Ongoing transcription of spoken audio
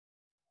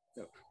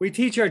We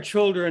teach our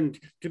children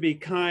to be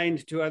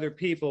kind to other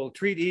people,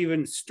 treat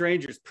even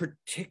strangers,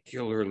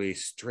 particularly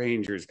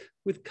strangers,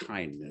 with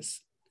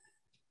kindness.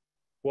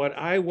 What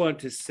I want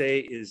to say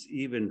is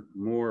even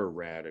more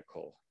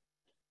radical.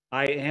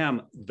 I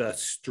am the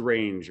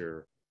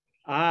stranger.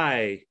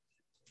 I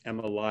am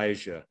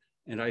Elijah,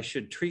 and I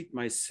should treat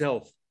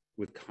myself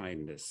with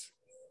kindness.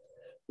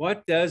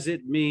 What does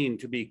it mean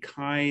to be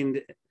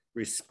kind,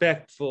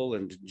 respectful,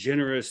 and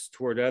generous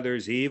toward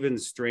others, even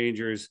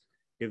strangers,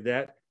 if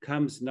that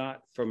comes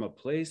not from a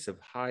place of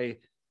high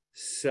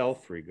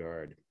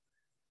self-regard?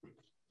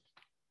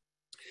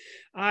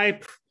 I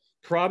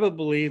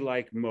probably,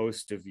 like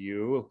most of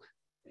you,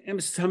 am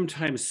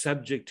sometimes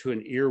subject to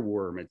an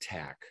earworm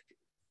attack,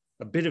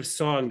 a bit of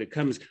song that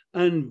comes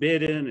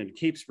unbidden and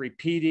keeps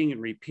repeating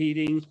and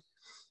repeating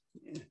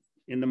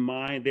in the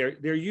mind.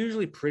 They're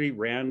usually pretty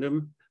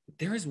random. But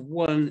there is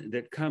one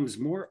that comes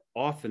more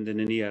often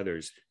than any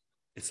others.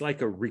 It's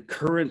like a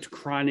recurrent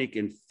chronic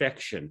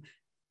infection,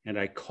 and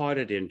I caught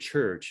it in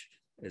church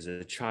as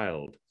a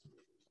child.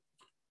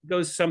 It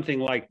goes something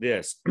like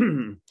this.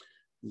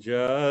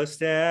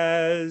 Just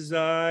as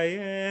I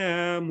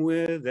am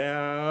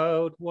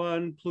without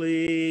one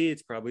plea.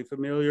 It's probably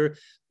familiar,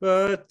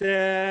 but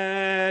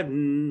that.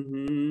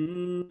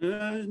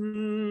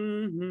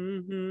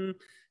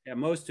 Yeah,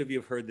 most of you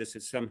have heard this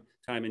at some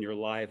time in your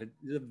life.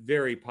 It's a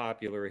very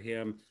popular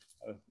hymn.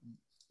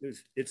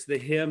 It's the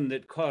hymn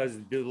that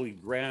caused Billy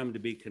Graham to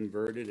be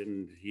converted,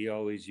 and he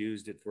always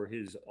used it for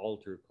his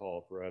altar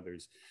call for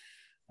others.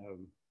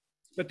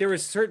 But there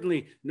was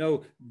certainly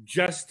no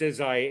just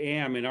as I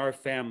am in our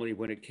family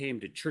when it came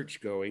to church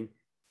going.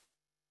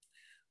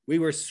 We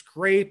were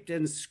scraped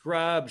and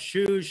scrubbed,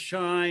 shoes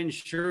shined,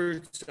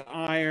 shirts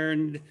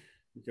ironed.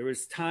 There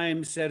was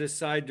time set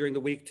aside during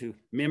the week to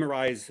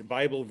memorize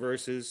Bible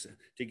verses,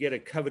 to get a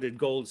coveted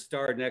gold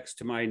star next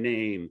to my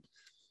name.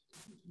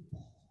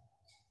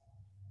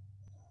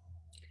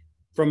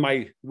 From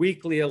my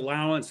weekly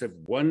allowance of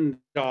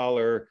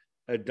 $1,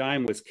 a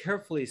dime was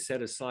carefully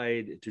set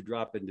aside to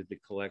drop into the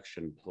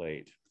collection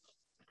plate.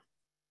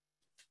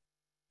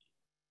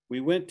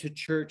 We went to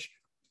church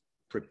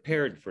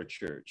prepared for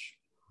church.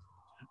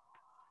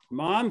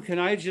 Mom, can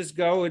I just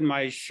go in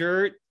my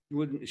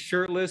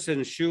shirtless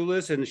and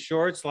shoeless and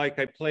shorts like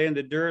I play in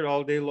the dirt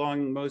all day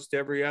long most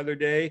every other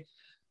day?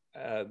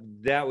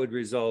 That would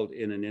result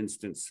in an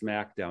instant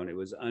smackdown. It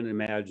was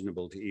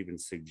unimaginable to even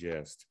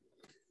suggest.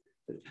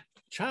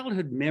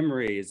 Childhood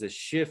memory is a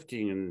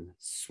shifting and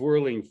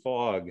swirling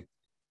fog.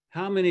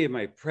 How many of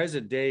my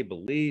present day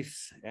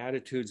beliefs,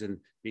 attitudes, and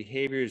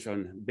behaviors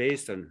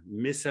based on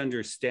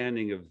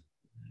misunderstanding of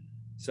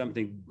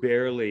something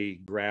barely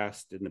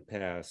grasped in the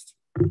past?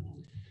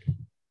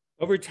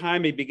 Over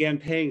time, I began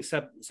paying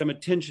some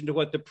attention to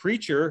what the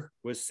preacher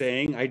was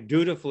saying. I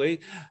dutifully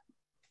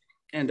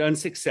and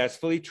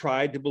unsuccessfully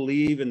tried to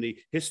believe in the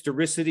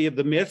historicity of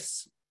the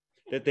myths,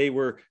 that they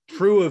were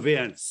true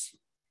events.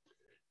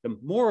 The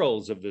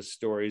morals of the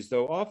stories,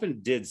 though,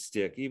 often did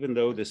stick, even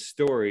though the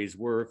stories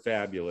were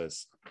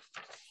fabulous.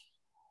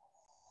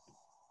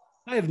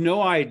 I have no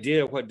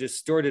idea what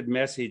distorted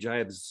message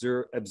I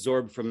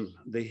absorbed from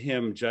the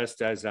hymn,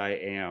 Just As I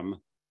Am.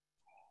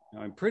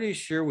 Now, I'm pretty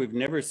sure we've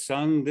never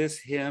sung this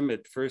hymn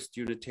at First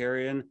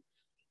Unitarian,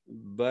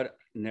 but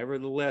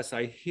nevertheless,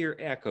 I hear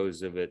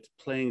echoes of it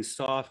playing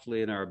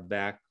softly in our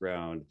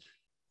background,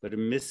 but a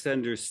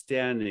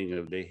misunderstanding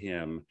of the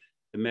hymn,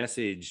 the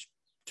message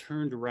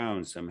turned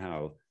around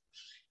somehow.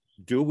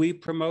 Do we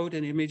promote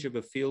an image of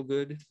a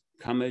feel-good,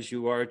 come as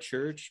you are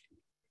church?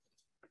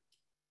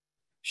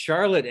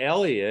 Charlotte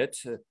Elliott,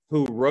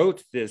 who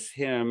wrote this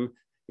hymn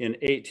in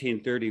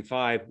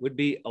 1835, would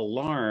be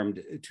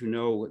alarmed to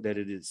know that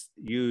it is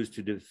used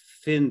to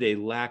defend a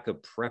lack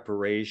of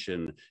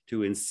preparation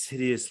to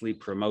insidiously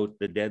promote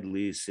the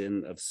deadly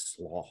sin of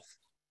sloth.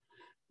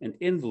 An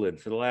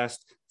invalid for the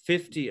last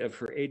 50 of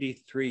her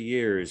 83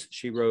 years,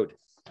 she wrote,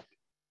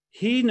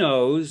 "He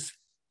knows,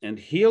 and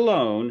he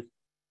alone,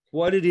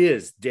 what it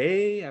is,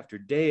 day after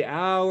day,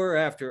 hour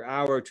after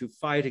hour, to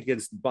fight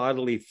against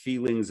bodily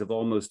feelings of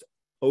almost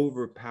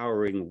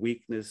overpowering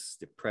weakness,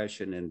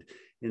 depression, and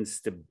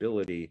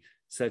instability,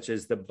 such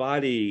as the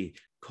body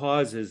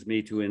causes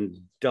me to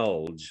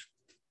indulge."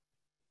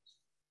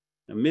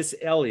 Now, Miss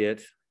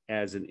Elliott,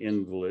 as an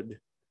invalid,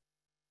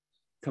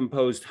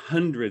 composed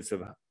hundreds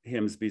of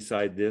hymns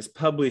beside this,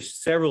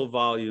 published several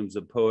volumes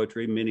of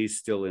poetry, many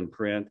still in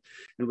print,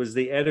 and was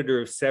the editor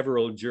of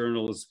several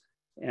journals,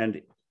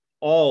 and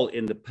all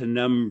in the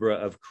penumbra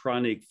of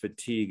chronic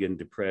fatigue and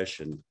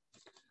depression.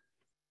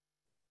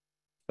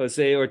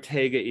 Jose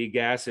Ortega y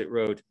Gasset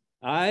wrote,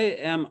 "I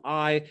am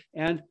I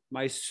and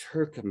my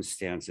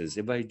circumstances.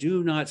 If I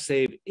do not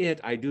save it,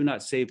 I do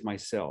not save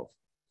myself."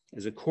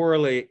 As a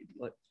corollary,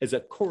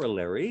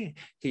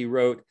 he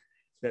wrote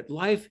that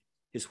life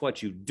is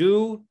what you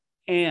do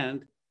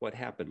and what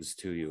happens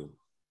to you.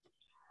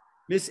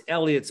 Miss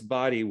Elliott's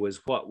body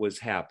was what was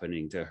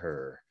happening to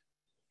her.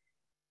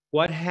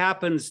 What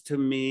happens to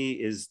me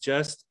is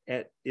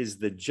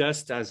the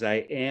just as I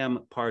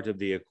am part of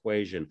the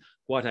equation.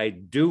 what I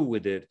do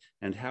with it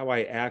and how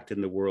I act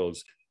in the world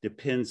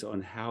depends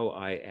on how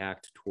I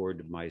act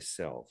toward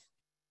myself.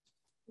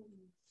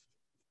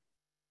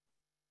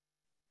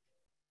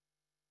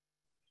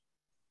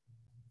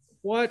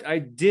 What I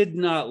did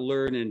not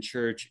learn in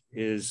church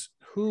is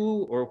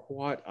who or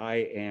what I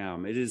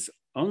am. It is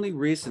only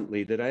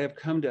recently that I have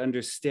come to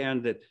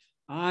understand that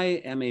I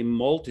am a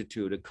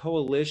multitude, a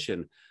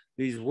coalition.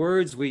 These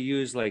words we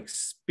use like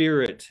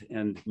spirit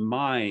and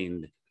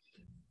mind,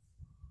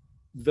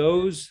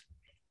 those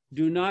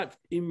do not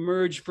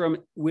emerge from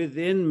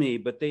within me,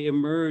 but they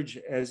emerge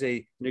as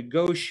a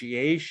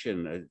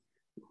negotiation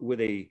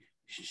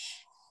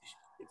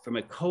from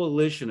a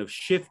coalition of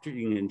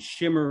shifting and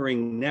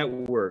shimmering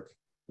network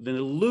with an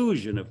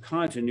illusion of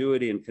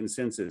continuity and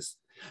consensus.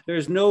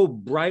 There's no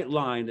bright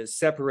line that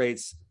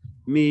separates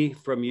me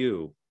from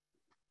you.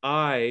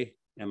 I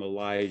am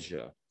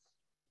Elijah.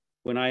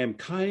 When I am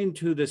kind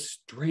to the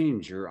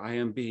stranger, I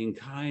am being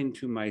kind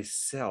to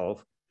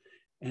myself.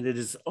 And it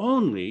is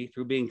only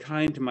through being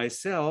kind to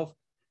myself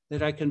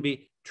that I can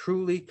be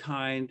truly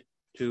kind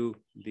to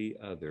the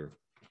other.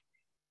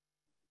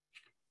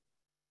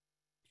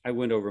 I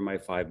went over my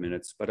 5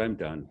 minutes, but I'm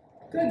done.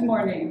 Good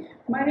morning.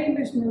 My name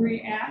is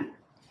Marie Ann,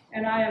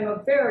 and I am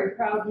a very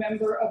proud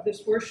member of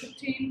this worship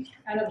team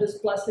and of this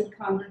blessed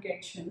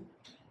congregation.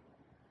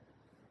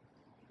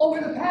 Over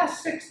the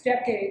past 6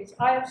 decades,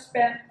 I have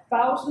spent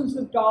thousands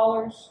of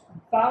dollars,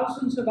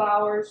 thousands of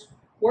hours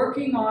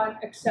working on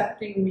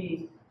accepting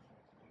me,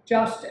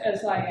 just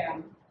as I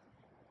am.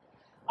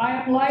 I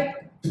am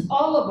like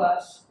all of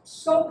us,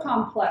 so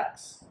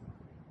complex.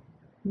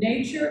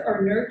 Nature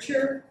or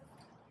nurture,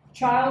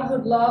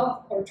 childhood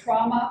love or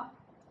trauma,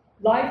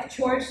 life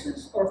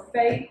choices or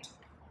fate,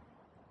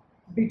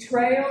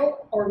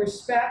 betrayal or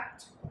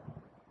respect,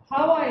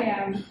 how I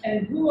am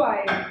and who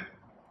I am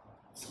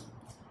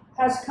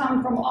has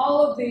come from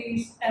all of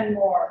these and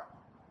more.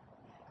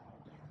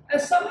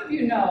 As some of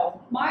you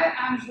know, Maya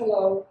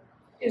Angelou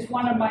is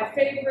one of my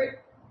favorite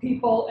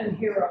people and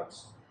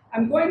heroes.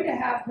 I'm going to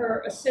have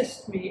her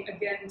assist me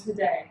again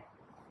today.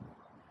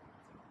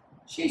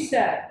 She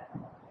said,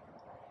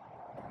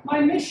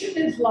 "My mission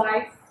in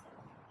life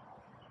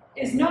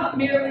is not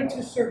merely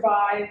to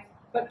survive,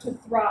 but to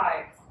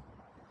thrive,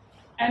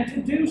 and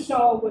to do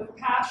so with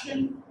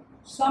passion,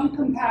 some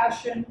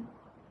compassion,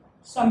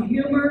 some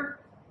humor,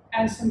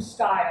 and some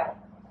style.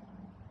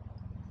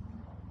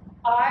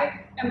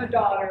 I am a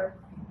daughter,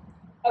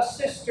 a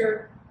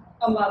sister,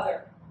 a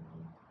mother.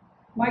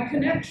 My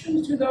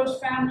connection to those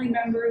family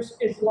members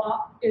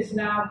is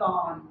now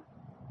gone.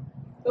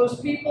 Those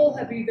people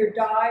have either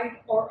died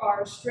or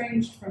are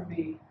estranged from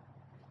me.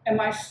 Am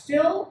I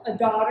still a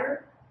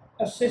daughter,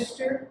 a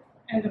sister,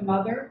 and a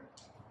mother?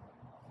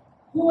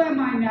 Who am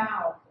I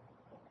now?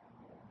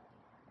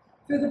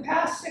 Through the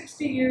past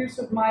 60 years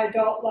of my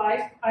adult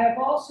life, I have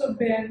also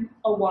been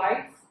a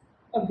wife,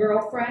 a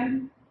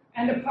girlfriend,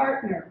 and a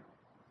partner,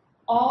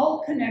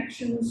 all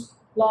connections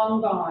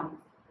long gone.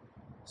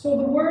 So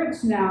the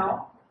words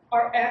now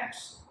are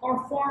ex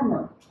or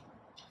former.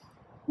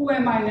 Who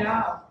am I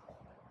now?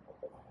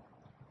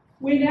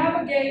 We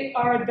navigate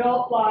our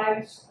adult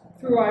lives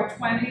through our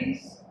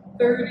 20s,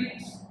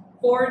 30s,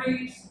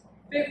 40s,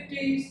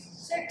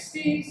 50s,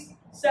 60s,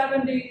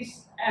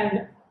 70s,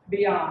 and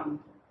beyond.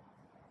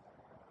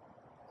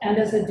 And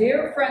as a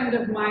dear friend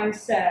of mine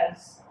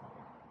says,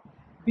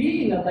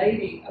 being a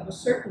lady of a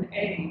certain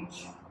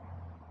age,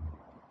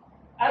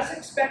 as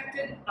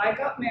expected, I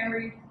got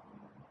married,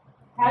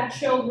 had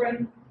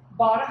children,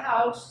 bought a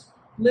house,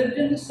 lived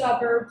in the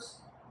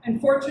suburbs,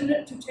 and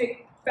fortunate to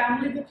take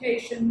family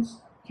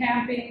vacations,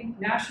 camping,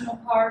 national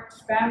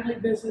parks, family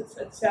visits,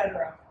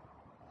 etc.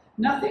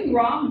 Nothing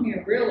wrong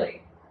here,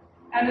 really.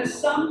 And as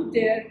some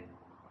did,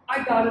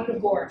 I got a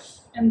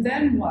divorce. And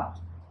then what?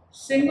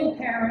 Single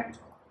parent,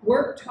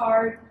 worked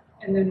hard,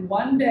 and then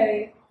one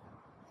day,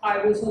 I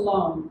was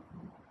alone.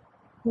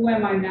 Who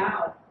am I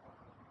now?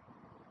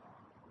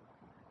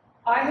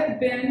 I have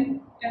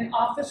been an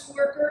office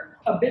worker,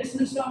 a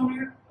business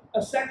owner,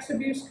 a sex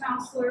abuse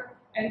counselor,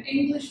 an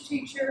English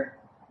teacher,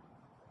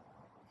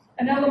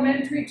 an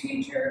elementary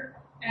teacher,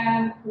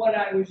 and when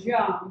I was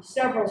young,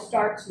 several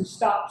starts and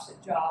stops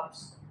at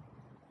jobs.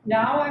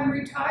 Now I'm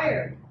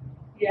retired,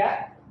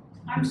 yet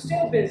I'm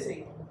still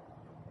busy.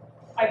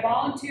 I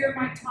volunteer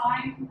my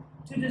time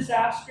to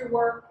disaster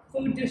work,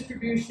 food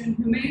distribution,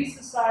 humane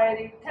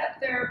society, pet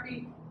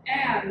therapy,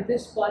 and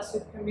this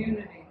blessed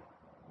community.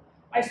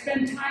 I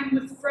spend time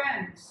with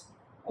friends,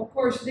 of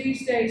course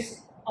these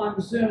days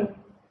on Zoom,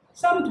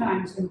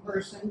 sometimes in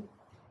person.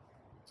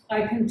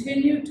 I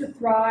continue to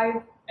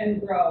thrive and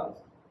grow.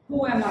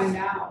 Who am I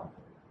now?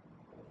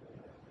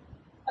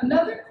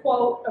 Another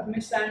quote of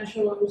Miss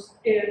Angelou's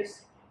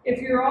is,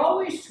 if you're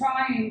always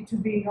trying to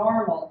be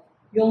normal,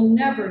 you'll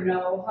never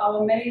know how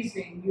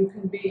amazing you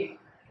can be.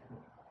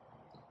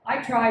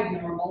 I tried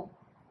normal.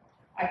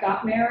 I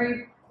got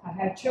married, I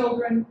had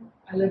children,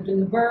 I lived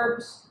in the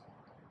burbs.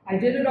 I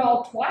did it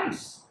all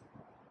twice.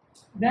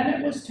 Then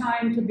it was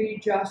time to be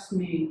just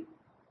me.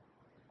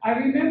 I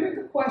remember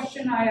the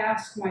question I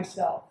asked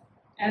myself,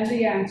 and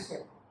the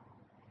answer.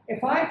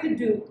 If I could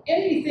do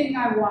anything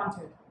I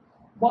wanted,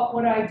 what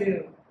would I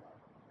do?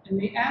 And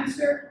the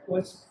answer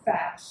was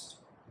fast,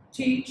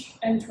 teach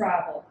and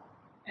travel,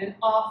 and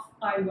off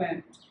I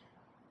went.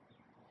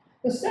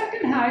 The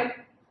second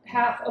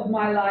half of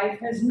my life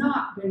has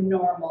not been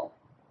normal.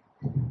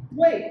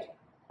 Wait,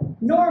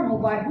 normal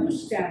by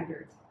whose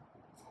standard?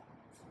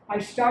 I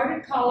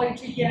started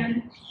college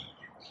again,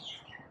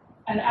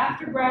 and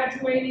after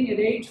graduating at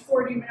age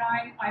 49,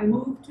 I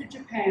moved to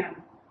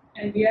Japan,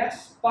 and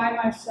yes, by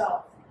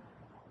myself.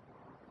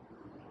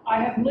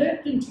 I have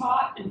lived and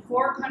taught in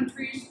 4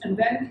 countries and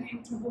then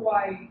came to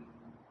Hawaii.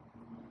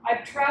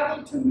 I've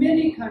traveled to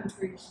many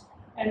countries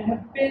and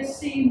have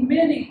seen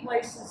many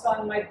places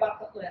on my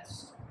bucket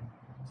list.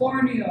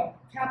 Borneo,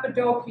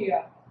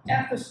 Cappadocia,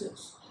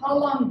 Ephesus,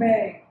 Halong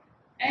Bay,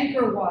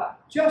 Angkor Wat,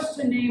 just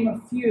to name a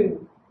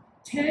few.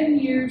 10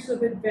 years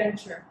of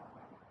adventure.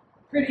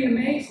 Pretty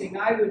amazing,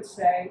 I would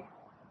say.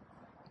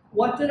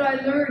 What did I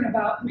learn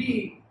about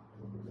me?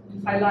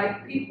 I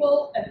like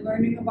people and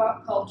learning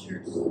about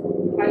cultures.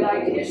 I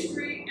like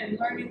history and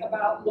learning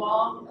about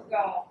long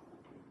ago.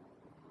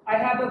 I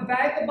have a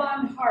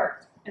vagabond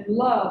heart and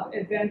love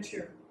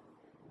adventure.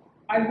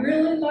 I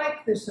really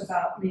like this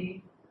about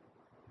me,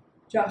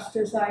 just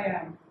as I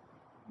am.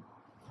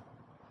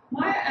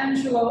 Maya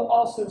Angelou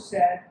also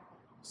said,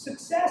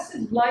 success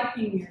is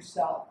liking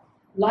yourself,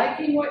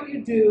 liking what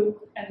you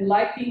do, and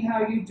liking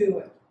how you do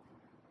it.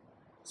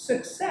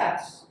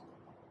 Success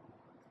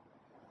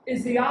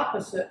is the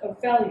opposite of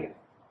failure.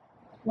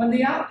 When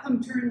the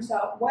outcome turns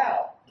out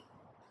well,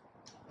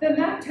 then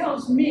that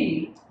tells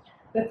me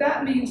that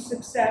that means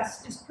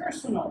success is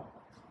personal,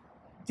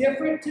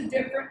 different to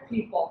different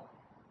people.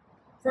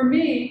 For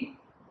me,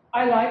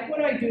 I like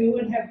what I do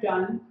and have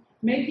done,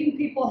 making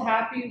people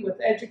happy with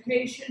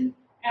education,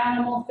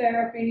 animal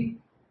therapy,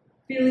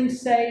 feeling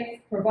safe,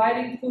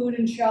 providing food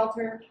and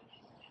shelter,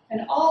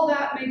 and all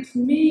that makes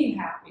me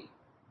happy.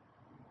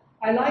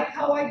 I like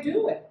how I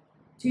do it,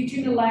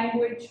 teaching a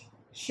language,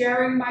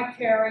 sharing my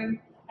caring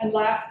and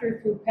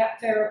laughter through pet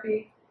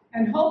therapy,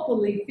 and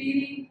hopefully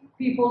feeding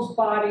people's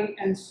body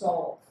and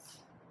soul.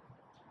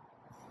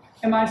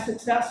 Am I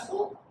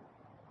successful?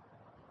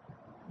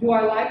 Do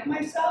I like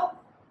myself?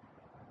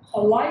 A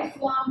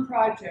lifelong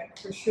project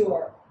for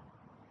sure.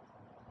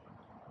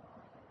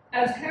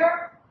 As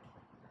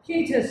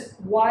Heraclitus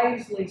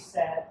wisely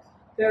said,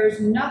 there is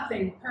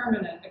nothing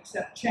permanent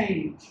except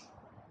change.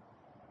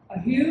 A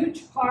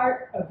huge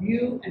part of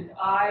you and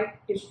I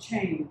is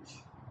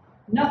change.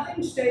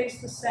 Nothing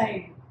stays the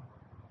same.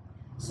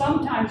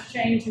 Sometimes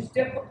change is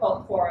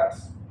difficult for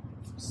us.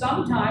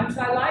 Sometimes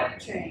I like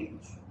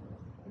change.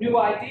 New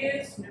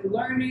ideas, new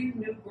learning,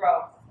 new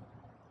growth.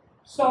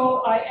 So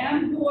I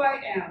am who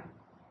I am,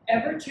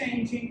 ever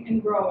changing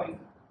and growing,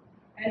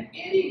 an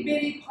itty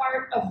bitty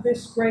part of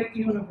this great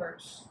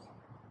universe,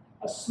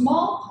 a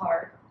small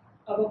part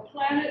of a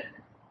planet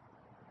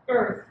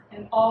Earth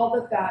and all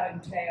that that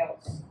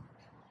entails.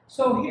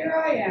 So here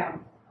I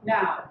am,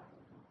 now,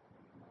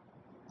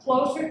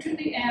 closer to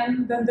the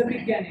end than the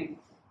beginning.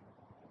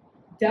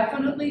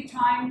 Definitely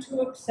time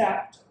to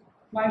accept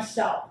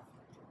myself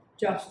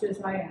just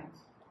as I am.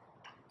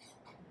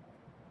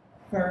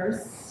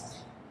 First,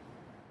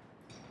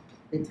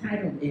 the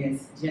title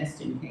is,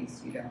 just in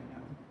case you don't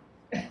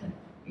know,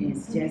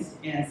 is Just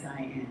As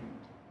I Am.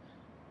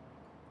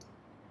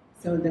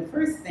 So the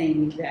first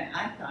thing that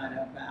I thought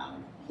about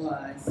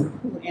was,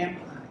 who am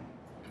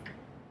I?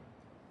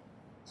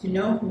 To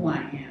know who I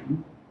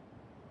am,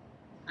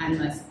 I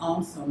must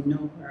also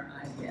know where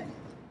I've been.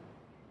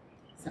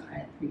 So I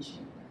appreciate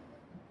that.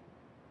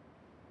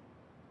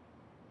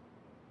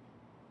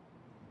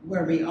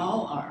 Where we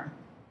all are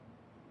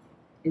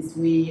is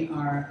we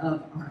are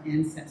of our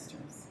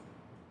ancestors.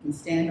 We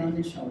stand on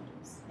the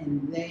shoulders,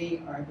 and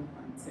they are the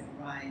ones that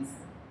rise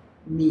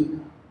me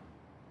up.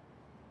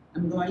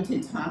 I'm going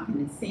to talk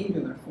in a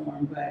singular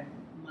form, but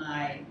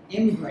my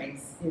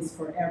embrace is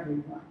for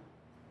everyone.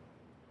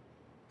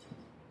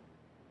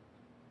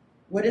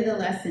 What are the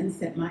lessons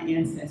that my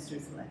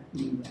ancestors left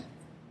me with?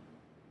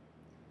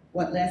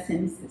 What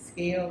lessons, the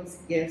skills,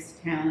 gifts,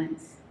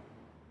 talents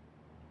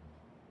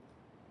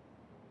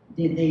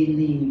did they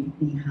leave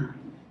behind?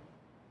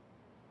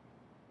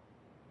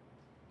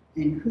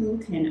 And who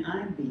can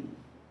I be,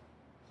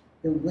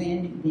 the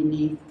wind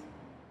beneath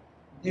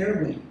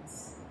their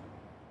wings,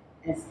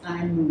 as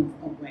I move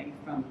away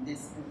from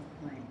this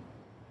earth plane?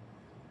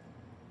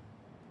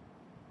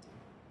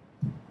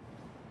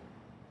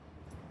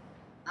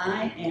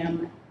 I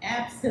am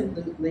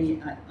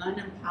absolutely an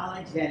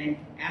unapologetic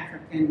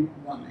African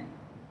woman,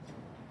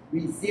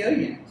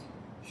 resilient,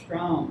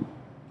 strong.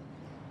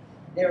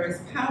 There is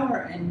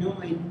power in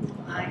knowing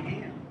who I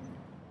am.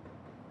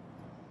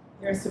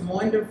 There are some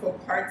wonderful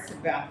parts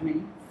about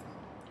me,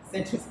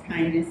 such as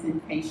kindness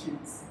and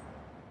patience,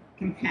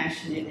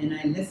 compassionate, and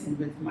I listen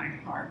with my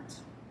heart.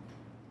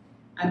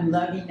 I'm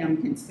loving,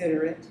 I'm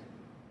considerate,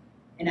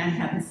 and I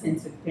have a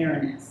sense of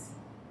fairness.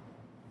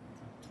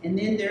 And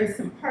then there are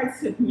some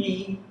parts of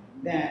me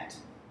that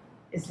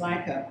is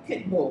like a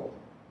pit bull.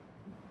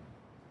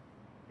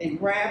 that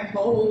grab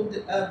hold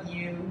of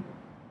you,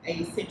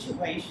 a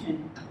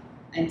situation,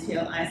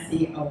 until I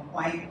see a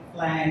white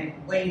flag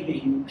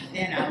waving,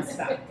 then I'll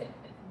stop.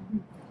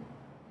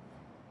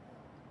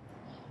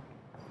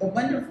 The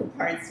wonderful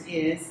part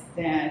is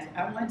that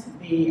I want to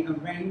be a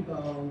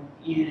rainbow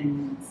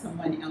in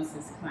someone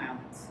else's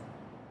clouds.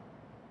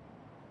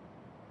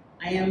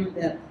 I am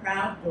the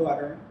proud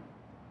daughter,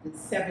 the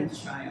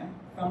seventh child,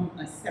 from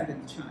a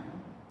seventh child,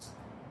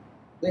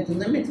 with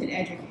limited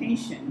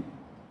education,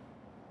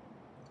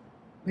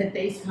 but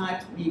they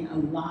taught me a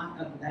lot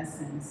of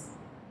lessons.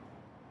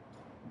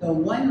 The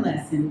one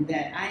lesson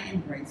that I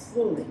embrace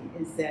fully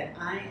is that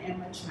I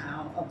am a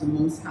child of the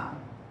Most High.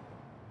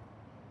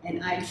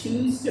 And I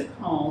choose to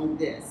call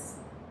this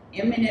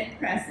immanent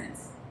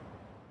presence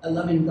a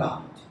loving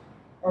God,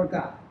 or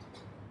God.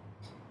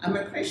 I'm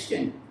a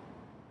Christian.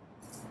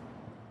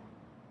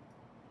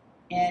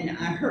 And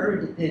I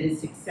heard that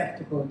it's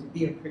acceptable to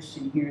be a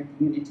Christian here at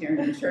the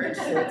Unitarian Church,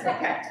 so it's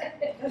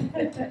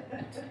okay.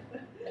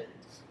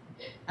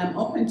 I'm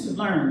open to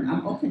learn.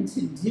 I'm open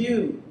to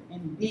do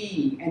and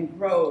be and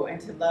grow and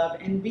to love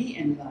and be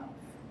in love.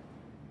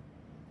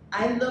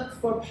 I look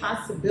for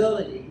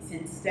possibilities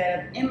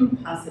instead of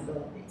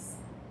impossibilities.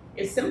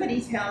 If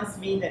somebody tells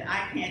me that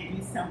I can't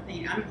do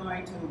something, I'm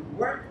going to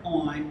work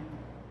on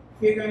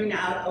figuring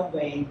out a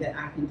way that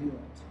I can do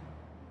it.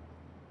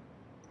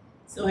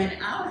 So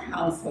in our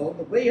household,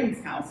 the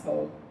Williams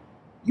household,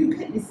 you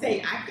couldn't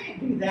say, I can't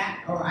do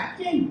that or I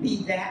can't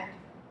be that,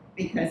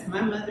 because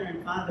my mother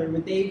and father,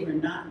 they were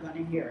not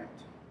going to hear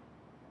it.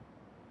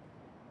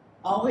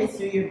 Always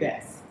do your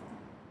best.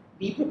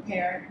 Be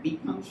prepared, be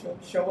punctual,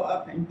 show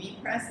up, and be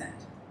present.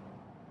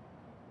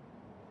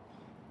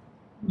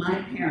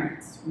 My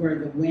parents were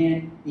the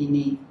wind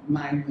beneath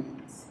my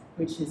wings,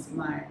 which is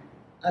my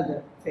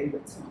other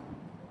favorite song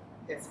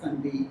that's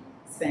going to be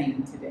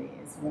sang today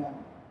as well.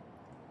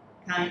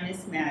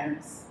 Kindness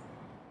matters.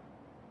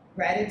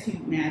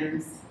 Gratitude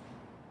matters.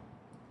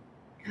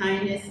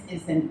 Kindness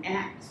is an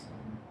act,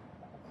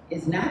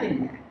 is not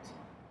an act.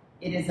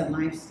 It is a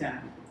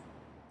lifestyle.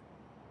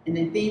 And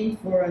the theme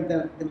for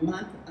the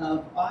month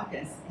of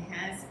August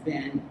has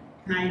been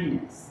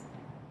kindness.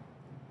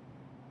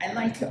 I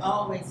like to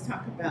always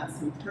talk about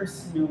some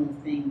personal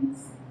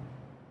things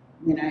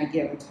when I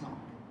give a talk.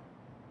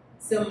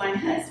 So my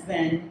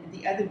husband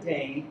the other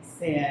day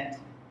said,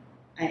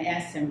 I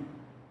asked him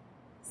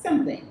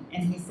something,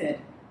 and he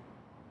said,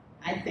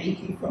 I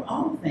thank you for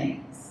all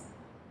things.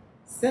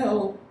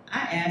 So I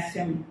asked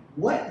him,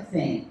 what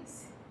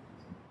things?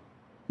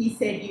 He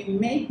said, you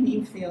make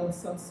me feel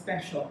so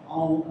special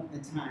all of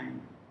the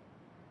time.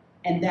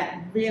 And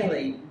that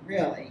really,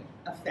 really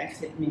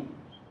affected me.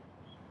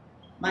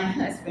 My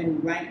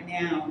husband right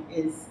now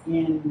is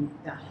in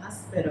the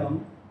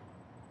hospital.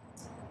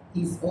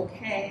 He's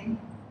okay,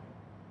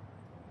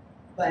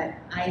 but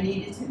I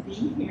needed to be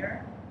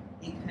here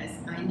because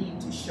I need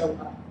to show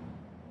up,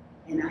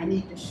 and I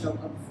need to show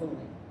up fully.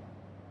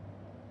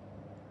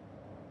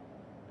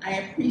 I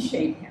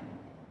appreciate him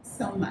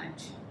so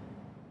much.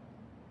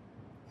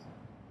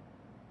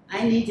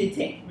 I need to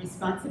take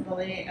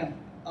responsibility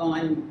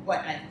on what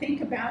I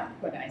think about,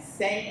 what I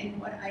say, and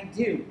what I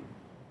do.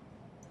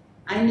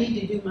 I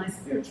need to do my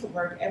spiritual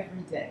work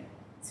every day.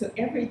 So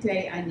every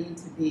day I need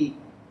to be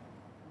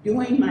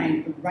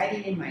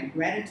writing in my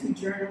gratitude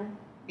journal,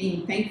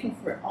 being thankful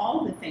for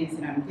all the things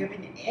that I'm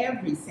given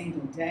every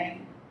single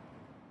day.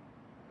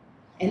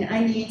 And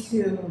I need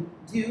to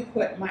do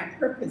what my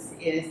purpose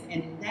is,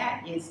 and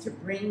that is to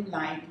bring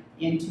light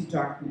into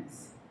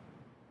darkness.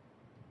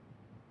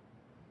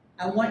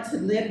 I want to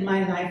live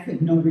my life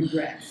with no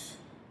regrets.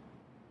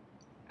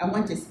 I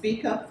want to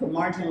speak up for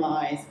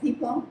marginalized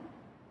people,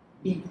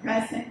 be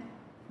present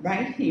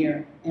right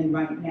here and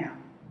right now.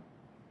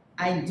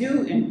 I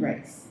do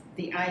embrace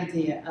the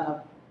idea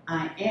of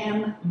I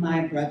am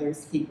my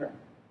brother's keeper,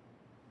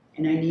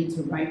 and I need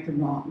to right the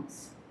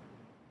wrongs.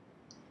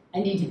 I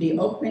need to be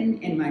open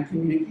in my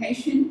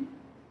communication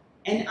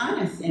and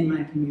honest in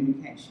my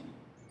communication.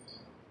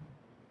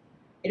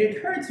 It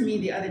occurred to me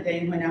the other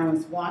day when I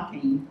was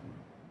walking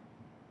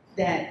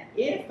that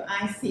if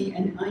I see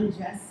an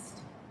unjust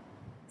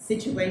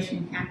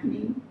situation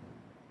happening,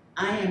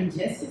 I am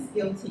just as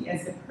guilty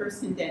as the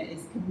person that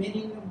is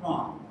committing the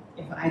wrong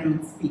if I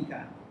don't speak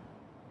up.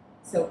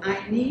 So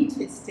I need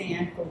to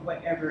stand for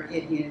whatever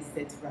it is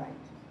that's right.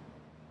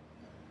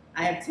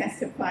 I have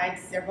testified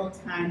several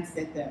times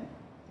at the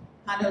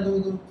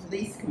Honolulu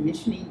Police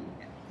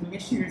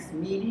Commissioners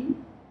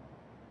meeting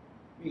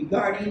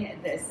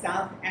regarding the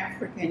South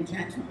African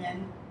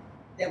gentleman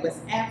that was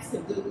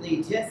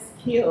absolutely just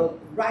killed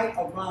right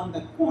around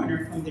the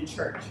corner from the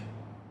church.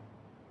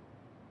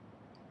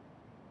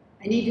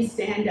 I need to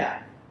stand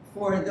up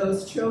for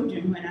those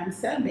children when I'm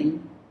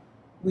subbing,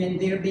 when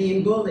they're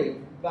being bullied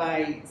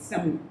by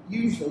some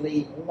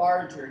usually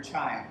larger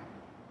child.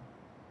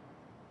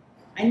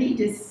 I need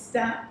to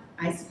stop.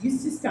 I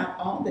used to stop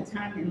all the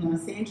time in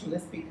Los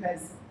Angeles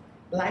because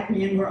Black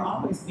men were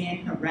always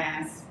being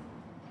harassed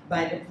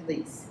by the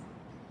police.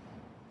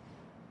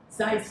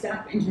 So I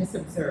stopped and just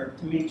observed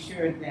to make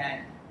sure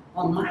that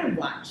on my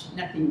watch,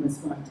 nothing was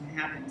going to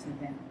happen to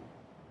them.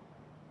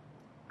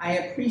 I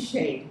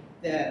appreciate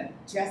the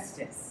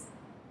justice.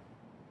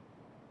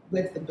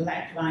 With the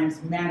Black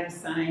Lives Matter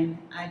sign,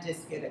 I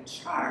just get a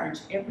charge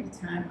every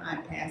time I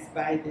pass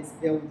by this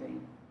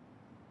building.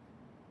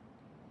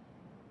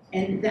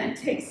 And that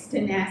takes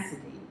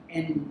tenacity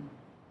and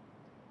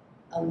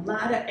a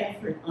lot of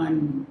effort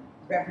on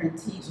Reverend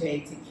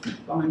TJ to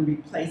keep on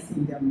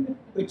replacing them,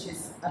 which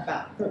is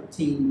about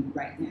 13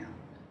 right now.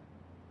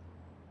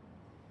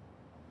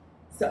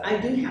 So I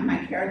do have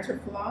my character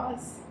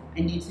flaws.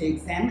 I need to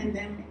examine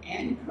them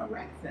and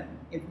correct them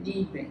if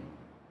need be.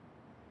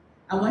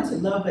 I want to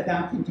love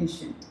without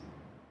condition.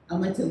 I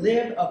want to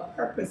live a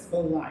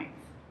purposeful life.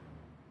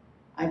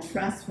 I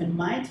trust when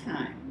my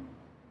time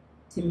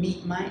to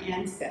meet my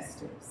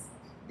ancestors,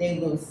 they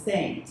will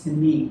say to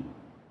me,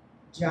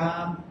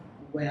 job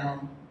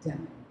well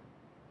done.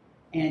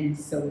 And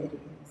so it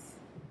is.